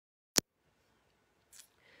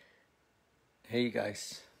Hey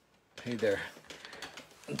guys, hey there,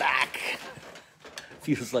 I'm back.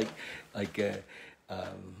 Feels like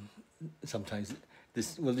sometimes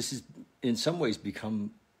this is in some ways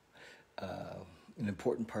become an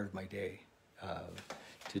important part of my day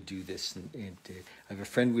to do this. And I have a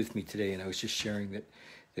friend with me today, and I was just sharing that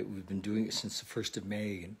we've been doing it since the 1st of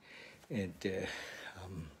May,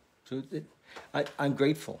 I'm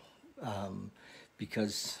grateful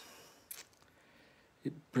because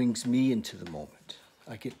it brings me into the moment.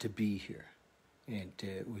 I get to be here and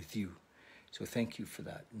with you. So thank you for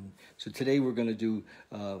that. And so today we're going to do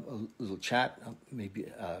a little chat.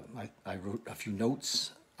 I wrote a few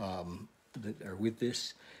notes that are with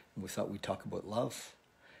this, and we thought we'd talk about love,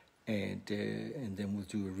 and then we'll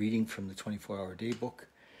do a reading from the 24-hour day book,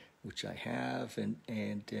 which I have, and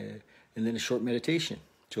then a short meditation.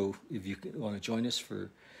 So if you want to join us for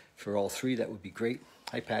all three, that would be great.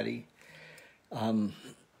 Hi, Patty.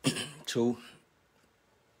 So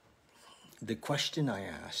the question I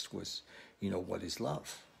asked was, what is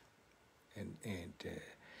love?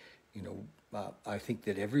 I think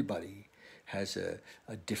that everybody has a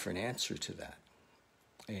different answer to that.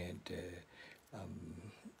 And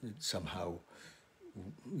somehow,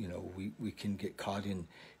 we can get caught in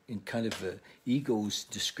kind of the ego's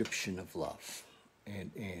description of love.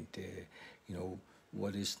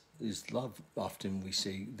 What is love? Often we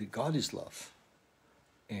say that God is love.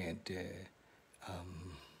 I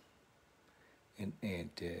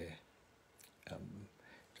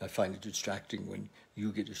find it distracting when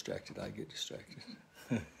you get distracted, I get distracted.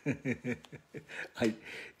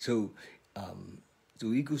 The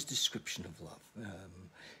ego's description of love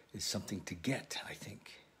is something to get, I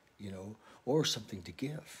think, or something to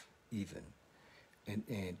give, even.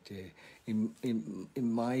 In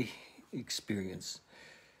my experience,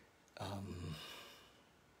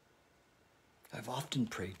 I've often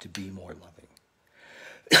prayed to be more loving,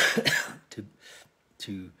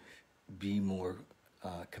 to be more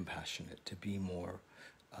compassionate, to be more,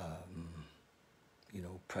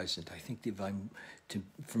 present. I think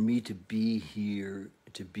for me to be here,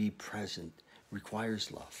 to be present,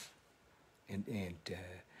 requires love, and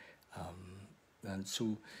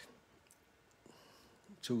so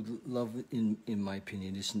love, in my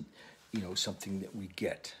opinion, isn't something that we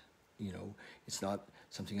get. It's not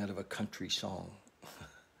something out of a country song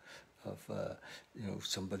of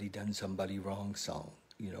somebody done somebody wrong song,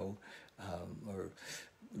 or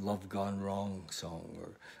love gone wrong song,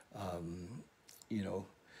 or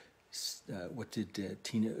what did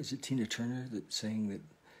Tina Turner that saying that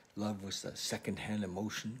love was a second-hand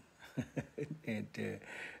emotion? And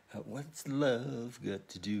what's love got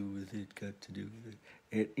to do with it? Got to do with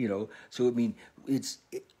it? So I mean,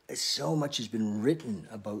 so much has been written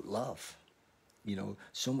about love.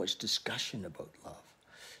 So much discussion about love,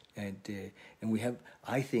 and we have,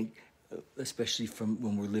 I think, especially from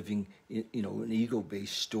when we're living, an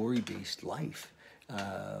ego-based, story-based life,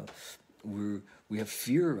 we have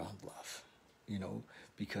fear around love,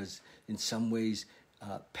 because in some ways,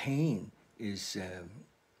 pain is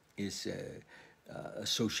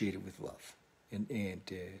associated with love, and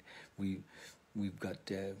we've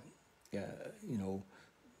got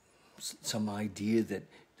some idea that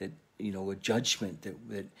a judgment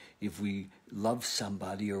that if we love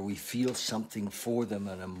somebody or we feel something for them,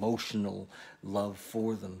 an emotional love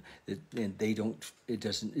for them, and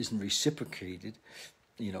isn't reciprocated,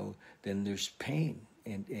 then there's pain,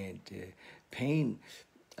 and pain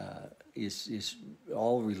is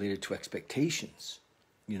all related to expectations.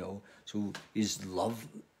 So is love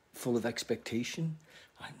full of expectation?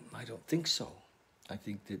 I don't think so. I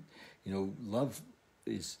think that love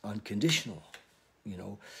is unconditional.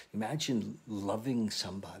 Imagine loving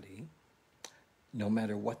somebody no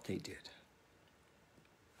matter what they did.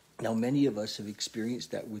 Now, many of us have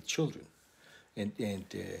experienced that with children, and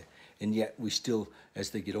yet we still,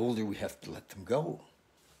 as they get older, we have to let them go.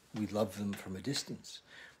 We love them from a distance.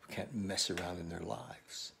 We can't mess around in their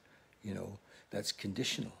lives. That's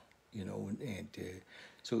conditional.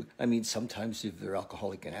 So I mean, sometimes if they're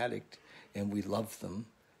alcoholic and addict, and we love them,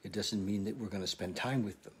 it doesn't mean that we're going to spend time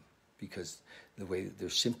with them, because the way that their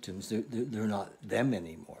symptoms, they're not them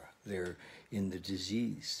anymore. They're in the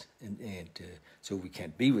disease, and so we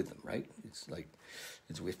can't be with them, right? We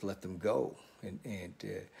have to let them go and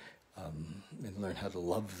learn how to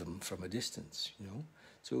love them from a distance,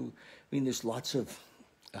 So I mean, there's lots of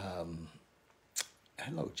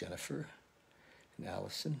hello, Jennifer and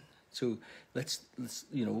Allison. So let's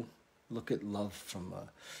look at love from a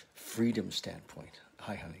freedom standpoint.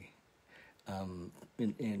 Hi, honey.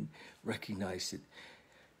 And recognize that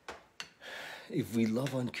if we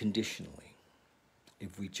love unconditionally,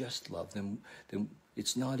 if we just love them, then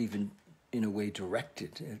it's not even in a way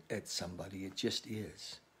directed at somebody. It just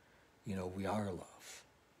is. You know, we are love.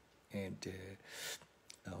 And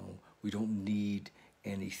we don't need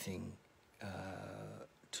anything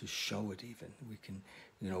to show it even. We can,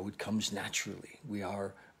 you know, it comes naturally. We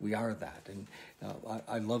are that. And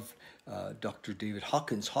I love Dr. David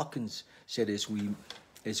Hawkins. Hawkins said as we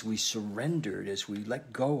surrendered, as we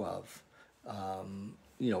let go of,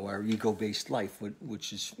 you know, our ego-based life,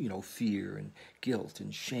 which is, you know, fear and guilt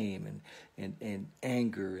and shame and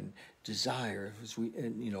anger and desire, as we,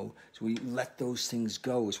 and, you know, as we let those things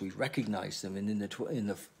go, as we recognize them, and in the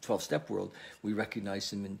 12-step world, we recognize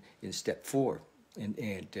them in step 4, and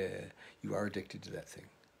you are addicted to that thing.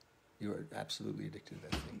 You are absolutely addicted to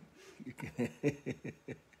that thing.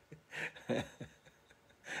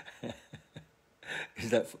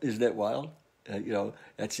 Is that wild? You know,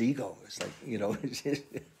 that's ego. It's like, you know, it's just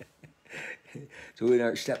so in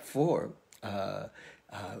our step 4,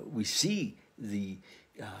 we see the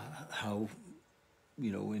how,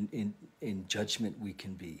 you know, in judgment we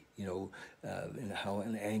can be, you know, and how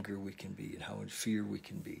in anger we can be, and how in fear we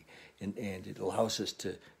can be, and it allows us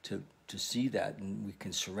to see that, and we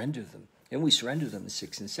can surrender them, and we surrender them in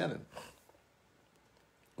 6 and 7.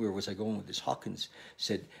 Where was I going with this? Hawkins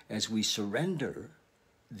said, as we surrender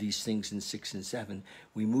these things in 6 and 7,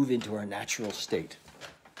 we move into our natural state.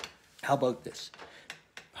 How about this?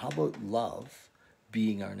 How about love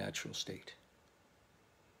being our natural state?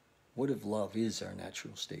 What if love is our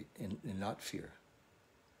natural state and not fear?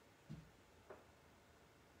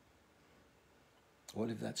 What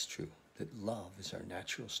if that's true? That love is our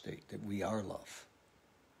natural state, that we are love.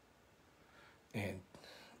 And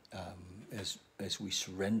as we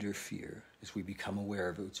surrender fear, as we become aware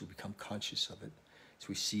of it, as we become conscious of it, as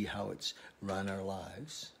we see how it's run our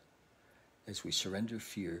lives, as we surrender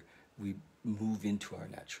fear, we move into our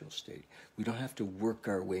natural state. We don't have to work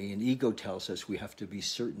our way, and ego tells us we have to be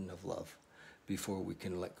certain of love before we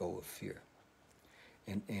can let go of fear.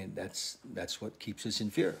 And that's what keeps us in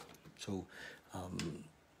fear. So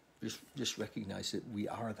just recognize that we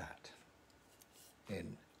are that.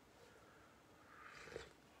 And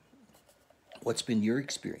what's been your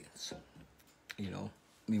experience? You know,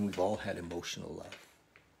 I mean, we've all had emotional love,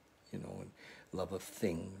 you know, and love of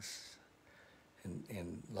things,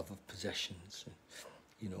 and love of possessions,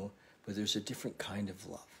 you know, but there's a different kind of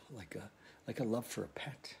love, like a love for a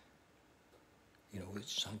pet, you know,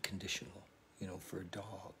 it's unconditional, you know, for a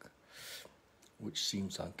dog, which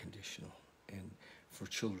seems unconditional, and for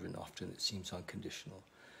children often it seems unconditional,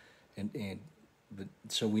 but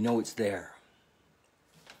so we know it's there,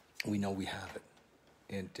 we know we have it,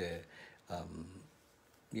 and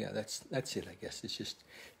yeah, that's it, I guess. It's just,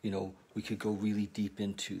 you know, we could go really deep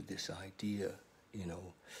into this idea, you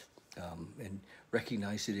know, and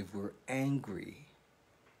recognize that if we're angry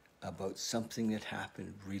about something that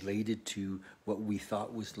happened related to what we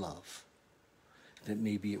thought was love, that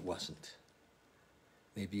maybe it wasn't.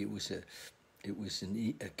 Maybe it was a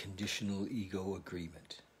conditional ego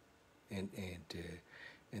agreement, and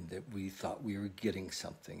that we thought we were getting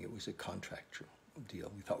something. It was a contractual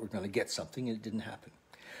deal. We thought we were going to get something, and it didn't happen.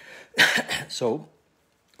 So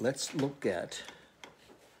let's look at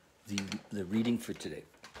the reading for today.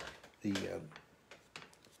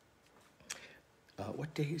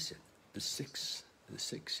 What day is it? The 6th. The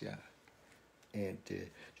 6th, yeah. And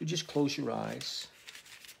so just close your eyes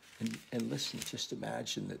and listen. Just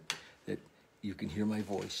imagine that you can hear my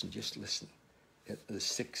voice and just listen. At the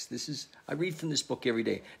 6th, I read from this book every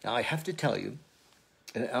day. Now I have to tell you,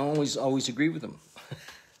 and I always agree with them.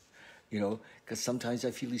 You know, because sometimes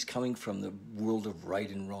I feel he's coming from the world of right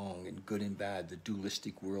and wrong and good and bad, the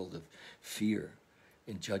dualistic world of fear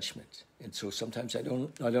and judgment. And so sometimes I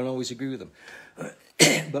don't always agree with him.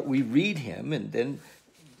 But we read him, and then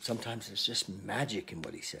sometimes there's just magic in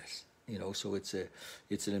what he says. You know, so it's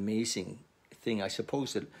an amazing thing. I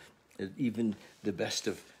suppose that even the best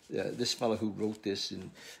of this fellow who wrote this,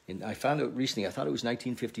 and I found out recently, I thought it was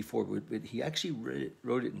 1954, but he actually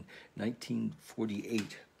wrote it in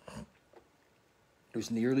 1948. It was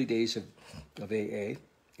in the early days of AA,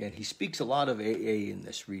 and he speaks a lot of AA in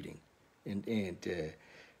this reading, and in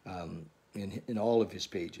all of his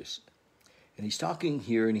pages. And he's talking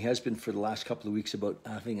here, and he has been for the last couple of weeks, about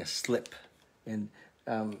having a slip, and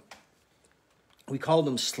we call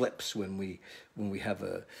them slips when we have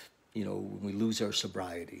a, you know, when we lose our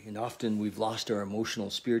sobriety, and often we've lost our emotional,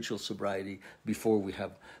 spiritual sobriety before we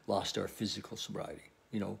have lost our physical sobriety.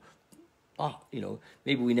 You know,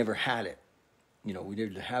 maybe we never had it. You know, we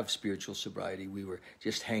didn't have spiritual sobriety. We were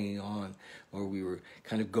just hanging on, or we were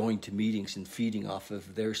kind of going to meetings and feeding off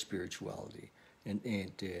of their spirituality.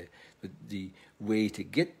 But the way to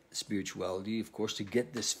get spirituality, of course, to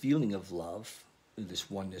get this feeling of love, this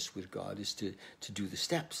oneness with God, is to do the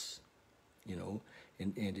steps, you know.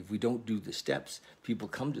 And if we don't do the steps, people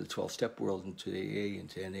come to the 12-step world and to AA and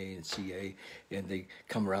to NA and CA, and they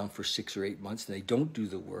come around for 6 or 8 months and they don't do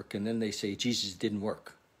the work, and then they say, Jesus didn't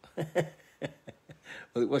work.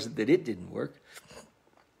 Well, it wasn't that it didn't work.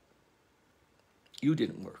 You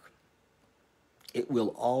didn't work. It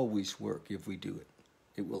will always work if we do it.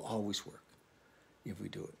 It will always work if we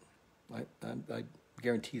do it. I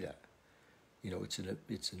guarantee that. You know, it's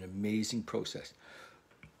an amazing process.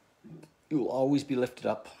 You will always be lifted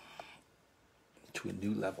up to a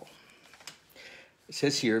new level. It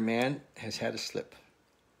says here, man has had a slip.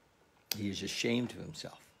 He is ashamed of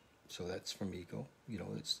himself. So that's from ego. You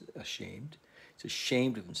know, it's ashamed. It's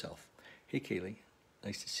ashamed of himself. Hey, Kaylee,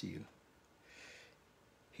 nice to see you.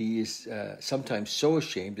 He is sometimes so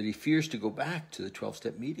ashamed that he fears to go back to the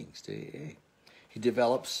 12-step meetings, to AA. He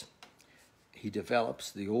develops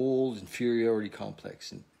the old inferiority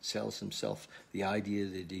complex and sells himself the idea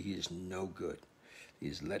that he is no good. He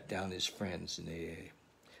has let down his friends in AA,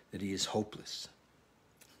 that he is hopeless,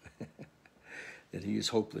 that he is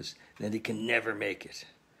hopeless, that he can never make it.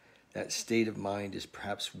 That state of mind is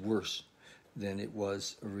perhaps worse than it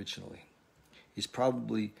was originally. He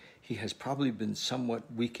has probably been somewhat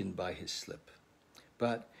weakened by his slip,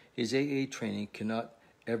 but his AA training cannot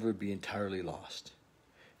ever be entirely lost.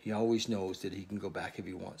 He always knows that he can go back if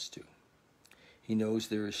he wants to. He knows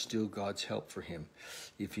there is still God's help for him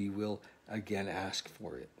if he will again ask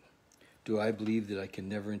for it. Do I believe that I can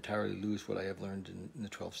never entirely lose what I have learned in the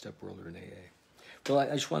 12-step world or in AA? Well, I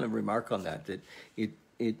just want to remark on that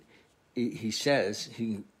he says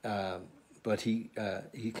but he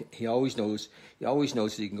always knows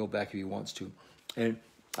that he can go back if he wants to, and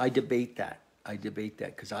I debate that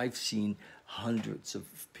because I've seen hundreds of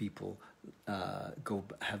people go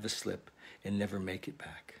have a slip and never make it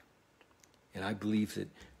back, and I believe that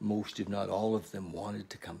most, if not all of them, wanted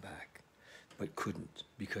to come back but couldn't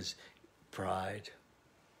because pride,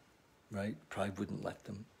 right? Pride wouldn't let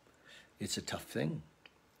them. It's a tough thing,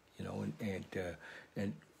 you know,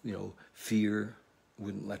 and you know, fear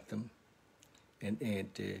wouldn't let them. And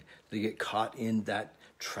they get caught in that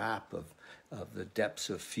trap of the depths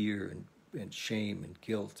of fear and shame and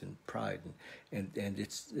guilt and pride, and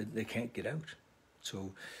they can't get out.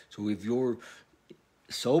 So if you're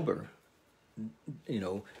sober, you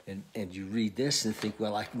know, and you read this and think,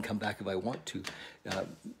 well, I can come back if I want to,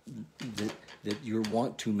 that your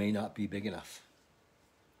want to may not be big enough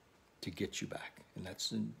to get you back,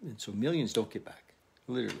 and so millions don't get back.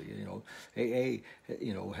 Literally, you know, AA,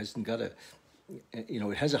 you know, hasn't got a. You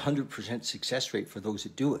know, it has 100% success rate for those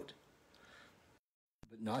that do it,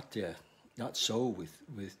 but not so with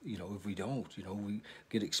you know, if we don't, you know, we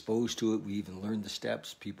get exposed to it, we even learn the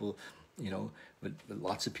steps. People, you know, but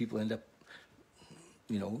lots of people end up,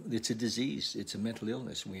 you know, it's a disease, it's a mental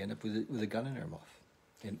illness, and we end up with a gun in our mouth,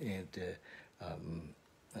 and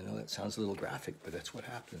I know that sounds a little graphic, but that's what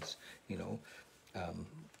happens, you know.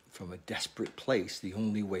 From a desperate place, the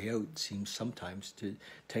only way out seems sometimes to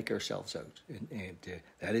take ourselves out, and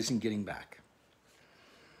that isn't getting back.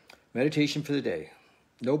 Meditation for the day.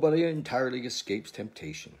 Nobody entirely escapes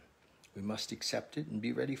temptation. We must accept it and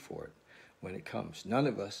be ready for it when it comes. None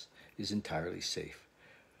of us is entirely safe.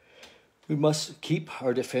 We must keep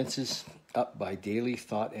our defenses up by daily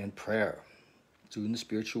thought and prayer, doing the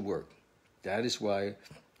spiritual work. That is why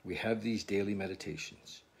we have these daily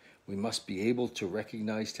meditations. We must be able to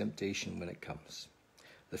recognize temptation when it comes.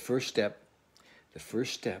 The first step,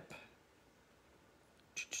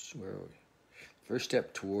 where are we? First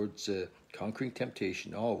step towards conquering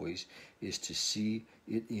temptation always is to see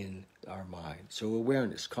it in our mind. So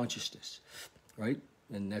awareness, consciousness, right?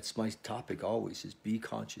 And that's my topic always, is be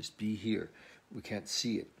conscious, be here. We can't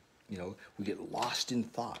see it. You know, we get lost in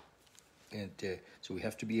thought. And so we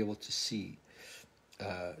have to be able to see.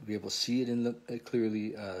 It in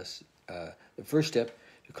clearly. The first step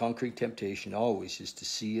to conquering temptation always is to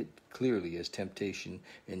see it clearly as temptation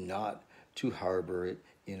and not to harbor it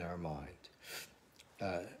in our mind.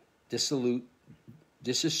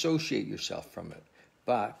 Disassociate yourself from it,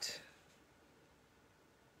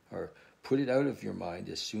 or put it out of your mind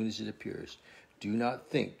as soon as it appears. Do not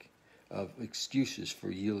think of excuses for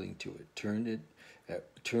yielding to it. Turn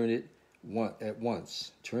at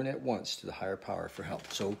once to the higher power for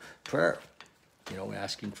help. So prayer, you know,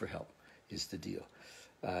 asking for help is the deal.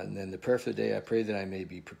 And then the prayer for the day, I pray that I may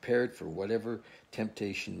be prepared for whatever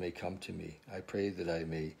temptation may come to me. I pray that I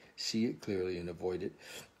may see it clearly and avoid it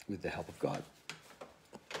with the help of God.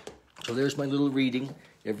 So there's my little reading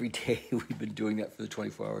every day. We've been doing that for the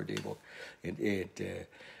 24-hour day book.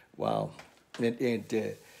 Wow. Yeah,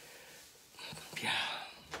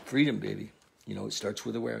 freedom, baby. You know, it starts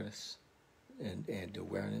with awareness. And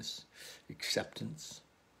awareness, acceptance,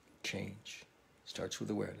 change starts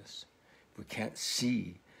with awareness. If we can't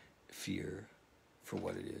see fear for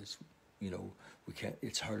what it is, you know, we can't.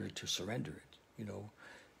 It's harder to surrender it, you know,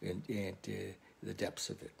 and the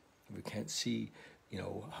depths of it. We can't see, you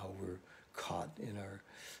know, how we're caught in our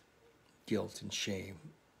guilt and shame.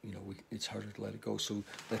 You know, it's harder to let it go. So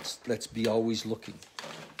let's be always looking,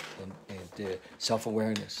 and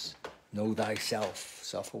self-awareness. Know thyself.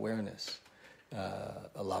 Self-awareness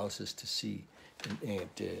allows us to see, and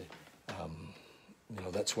you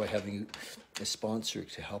know, that's why having a sponsor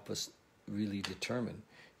to help us really determine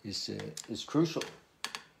is crucial.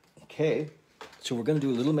 Okay, so we're going to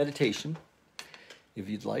do a little meditation. If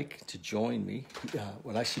you'd like to join me,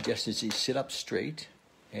 what I suggest is you sit up straight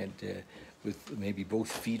and with maybe both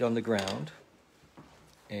feet on the ground,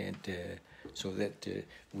 and so that the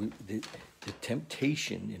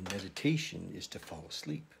temptation in meditation is to fall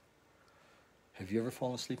asleep. Have you ever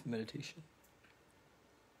fallen asleep in meditation?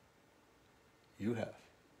 You have.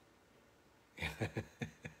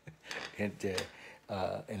 And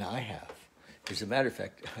I have. As a matter of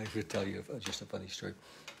fact, I could tell you just a funny story.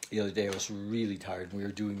 The other day I was really tired and we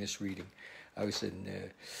were doing this reading. I was in,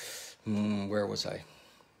 where was I?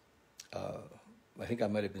 I think I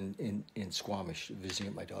might have been in Squamish visiting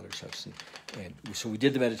at my daughter's house. And so we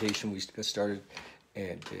did the meditation, we started,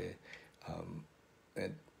 and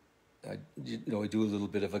I do a little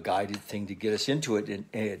bit of a guided thing to get us into it, and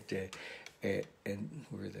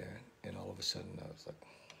we were there, and all of a sudden I was like,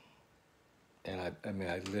 and I mean,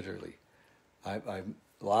 I literally, I'm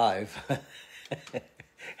live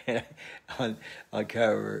on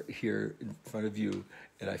camera here in front of you,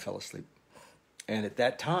 and I fell asleep. And at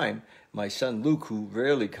that time, my son Luke, who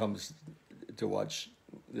rarely comes to watch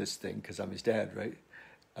this thing because I'm his dad, right?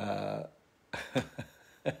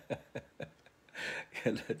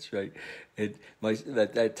 Yeah, that's right. At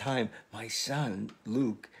that time, my son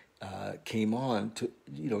Luke came on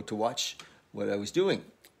to watch what I was doing,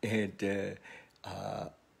 and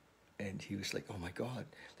he was like, "Oh my God,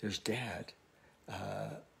 there's Dad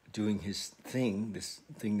doing his thing, this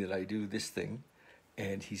thing that I do, this thing,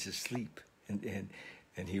 and he's asleep."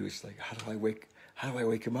 And he was like, "How do I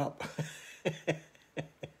wake him up?"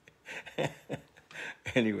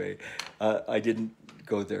 Anyway, I didn't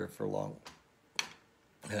go there for long.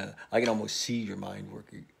 I can almost see your mind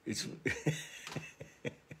working. It's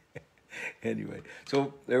anyway.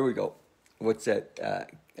 So there we go. What's that?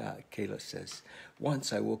 Kayla says,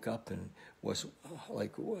 once I woke up and was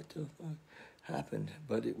like, "What the fuck happened?"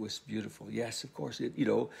 But it was beautiful. Yes, of course.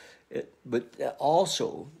 But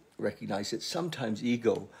also recognize that sometimes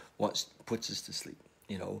ego puts us to sleep.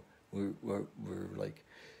 You know, we're like,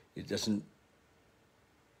 it doesn't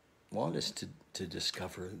want us to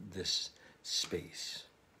discover this space,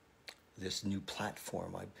 this new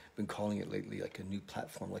platform. I've been calling it lately like a new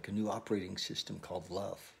platform, like a new operating system called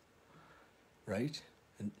love, right?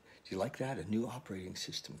 And do you like that? A new operating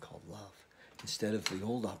system called love, instead of the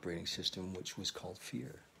old operating system, which was called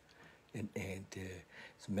fear. And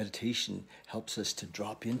so meditation helps us to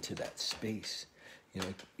drop into that space, you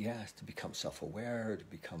know, to become self-aware, to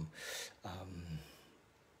become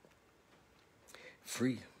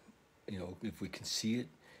free. You know, if we can see it,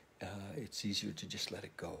 it's easier to just let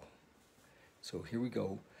it go. So here we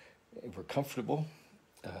go. If we're comfortable,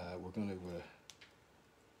 we're going to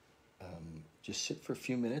just sit for a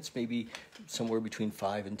few minutes, maybe somewhere between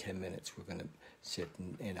 5 and 10 minutes. We're going to sit,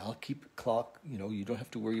 and I'll keep a clock. You know, you don't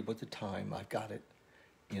have to worry about the time. I've got it.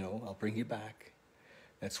 You know, I'll bring you back.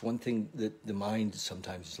 That's one thing that the mind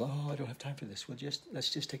sometimes is, "Oh, I don't have time for this." Well, let's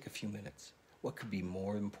just take a few minutes. What could be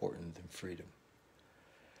more important than freedom?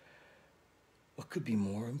 What could be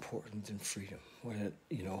more important than freedom?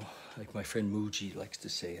 You know, like my friend Muji likes to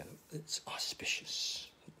say, it's auspicious.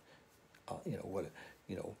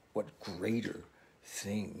 What greater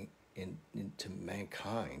thing into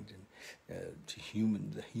mankind and to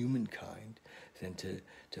the humankind than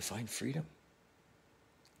to find freedom.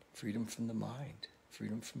 Freedom from the mind,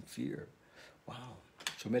 freedom from fear. Wow.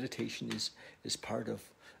 So meditation is part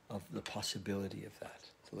of the possibility of that.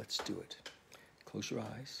 So let's do it. Close your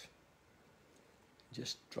eyes.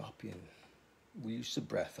 Just drop in. We use the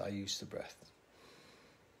breath. I use the breath.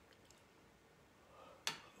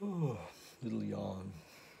 Oh, little yawn.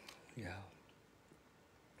 Yeah.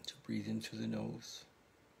 So breathe in through the nose.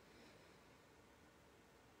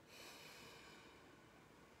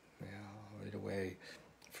 Yeah, right away.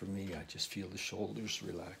 for me, I just feel the shoulders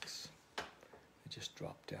relax. I just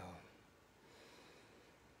drop down.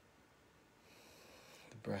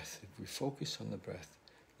 The breath, if we focus on the breath,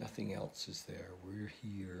 nothing else is there. We're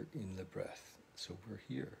here in the breath, so we're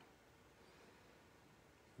here.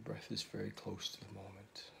 The breath is very close to the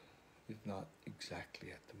moment, if not exactly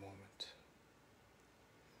at the moment.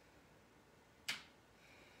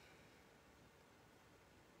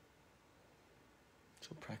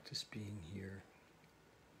 So practice being here.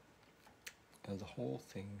 And the whole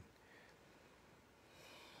thing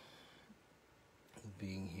of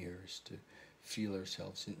being here is to feel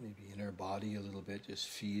ourselves maybe in our body a little bit. Just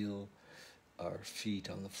feel our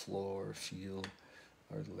feet on the floor, feel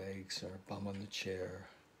our legs, our bum on the chair.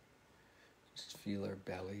 Just feel our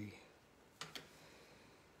belly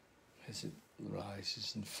as it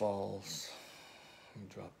rises and falls and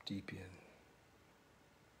drop deep in.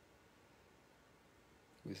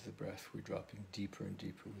 With the breath, we're dropping deeper and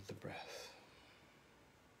deeper with the breath.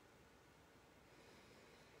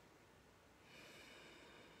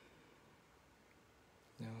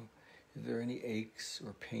 Now, if there are any aches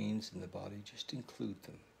or pains in the body, just include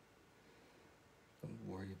them. Don't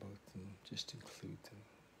worry about them, just include them.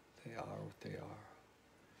 They are what they are.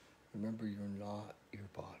 Remember, you're not your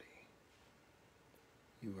body.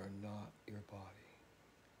 You are not your body.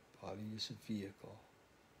 Body is a vehicle.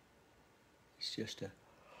 It's just a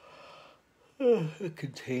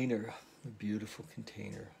container, a beautiful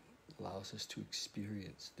container, allows us to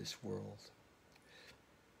experience this world.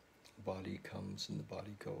 The body comes and the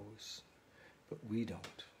body goes, but we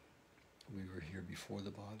don't. We were here before the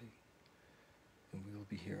body, and we will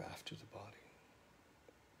be here after the body.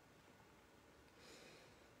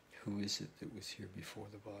 Who is it that was here before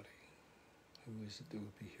the body? Who is it that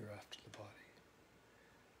will be here after the body?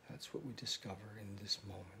 That's what we discover in this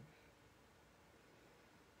moment.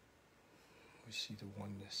 We see the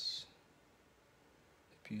oneness,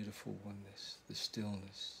 the beautiful oneness, the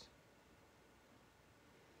stillness.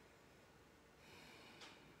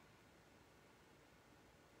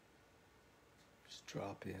 Just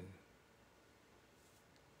drop in.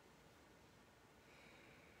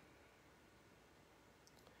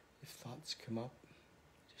 If thoughts come up,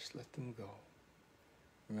 just let them go.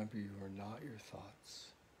 Remember, you are not your thoughts.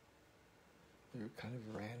 They're kind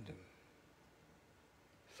of random.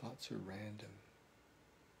 Thoughts are random.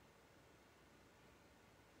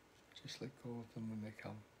 Just let go of them when they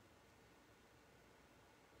come.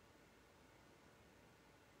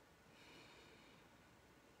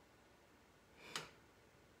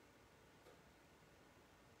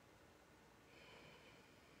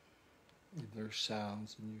 If there are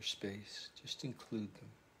sounds in your space, just include them.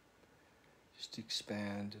 Just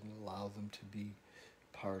expand and allow them to be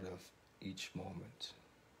part of each moment.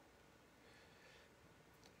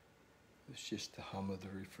 It's just the hum of the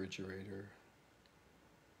refrigerator,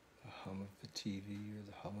 the hum of the TV, or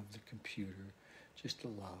the hum of the computer. Just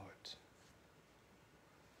allow it.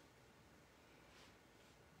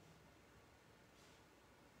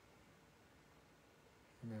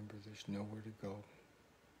 Remember, there's nowhere to go,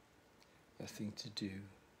 nothing to do,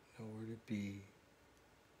 nowhere to be.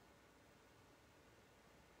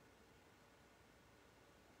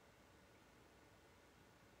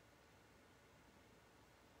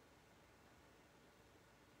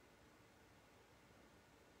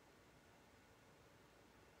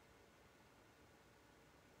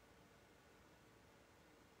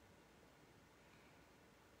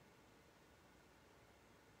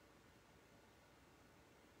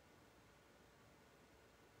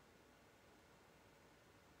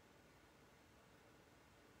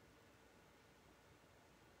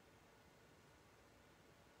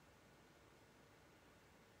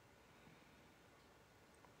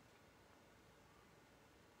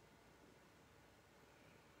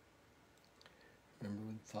 Remember,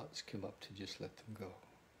 when thoughts come up, to just let them go.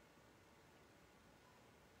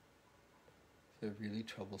 If they're really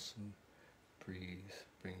troublesome, breathe,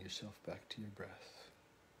 bring yourself back to your breath.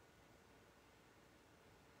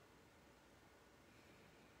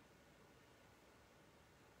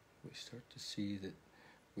 We start to see that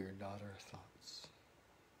we are not our thoughts.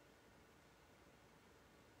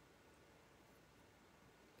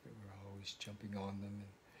 That we're always jumping on them, and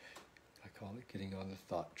I call it getting on the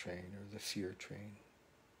thought train or the fear train.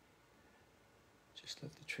 Just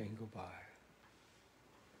let the train go by.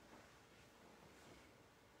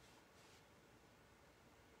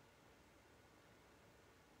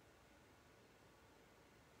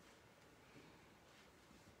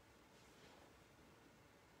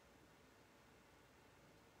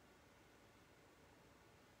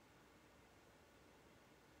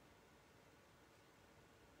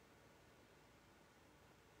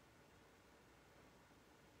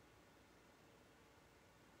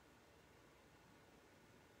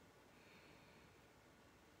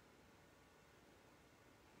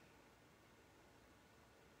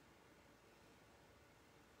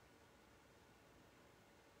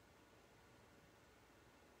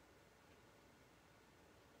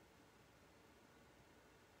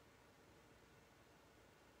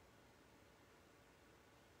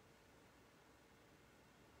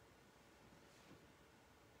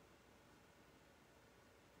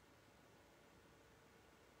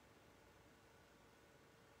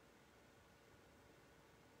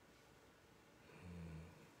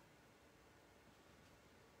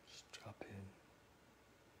 And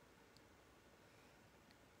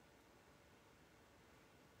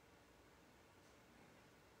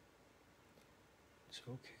it's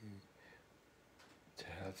okay to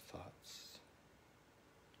have thoughts.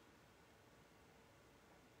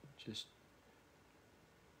 Just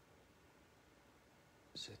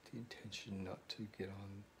set the intention not to get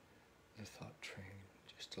on the thought train,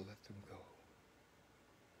 just to let them go.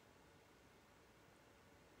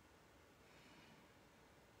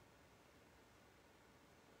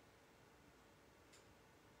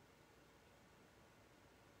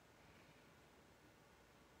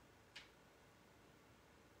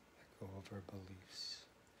 Let go of our beliefs,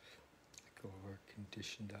 let go of our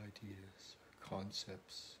conditioned ideas, our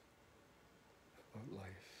concepts about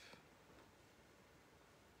life.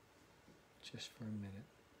 Just for a minute,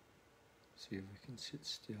 see if we can sit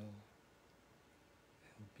still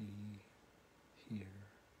and be here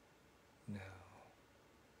now.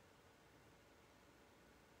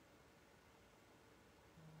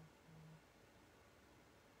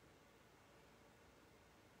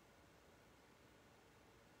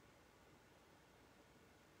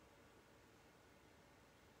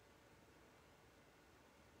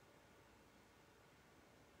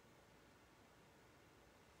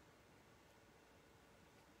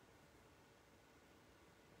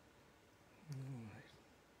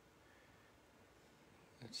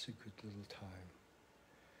 That's a good little time.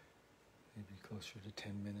 Maybe closer to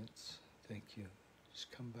 10 minutes. Thank you. Just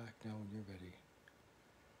come back now when you're ready.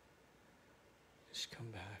 Just come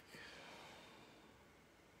back.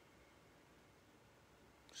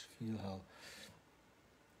 Just feel how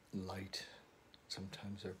light,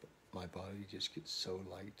 sometimes my body just gets so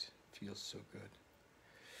light, feels so good.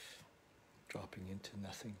 Dropping into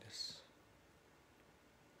nothingness,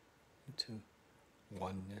 into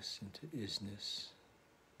oneness, into isness,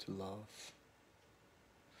 to love.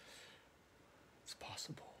 It's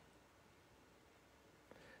possible.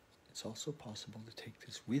 It's also possible to take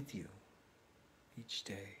this with you each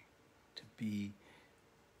day, to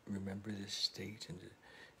remember this state, and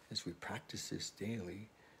as we practice this daily,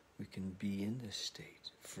 we can be in this state,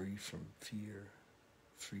 free from fear,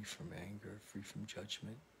 free from anger, free from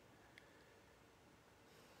judgment,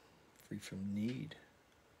 free from need,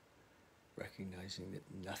 recognizing that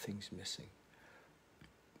nothing's missing.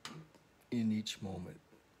 In each moment,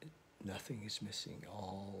 nothing is missing,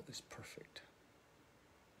 all is perfect.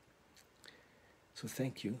 So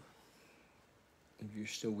thank you. If you're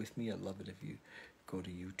still with me, I'd love it if you go to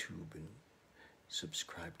YouTube and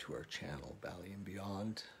subscribe to our channel, Bali and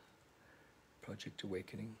Beyond, Project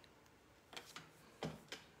Awakening,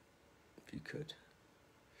 if you could.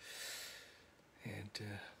 And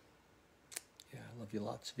yeah, I love you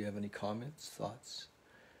lots. If you have any comments, thoughts,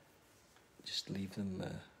 just leave them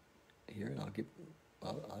here, and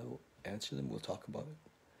I'll answer them. We'll talk about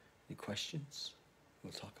it. Any questions?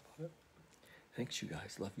 We'll talk about it. Thanks, you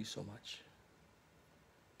guys. Love you so much.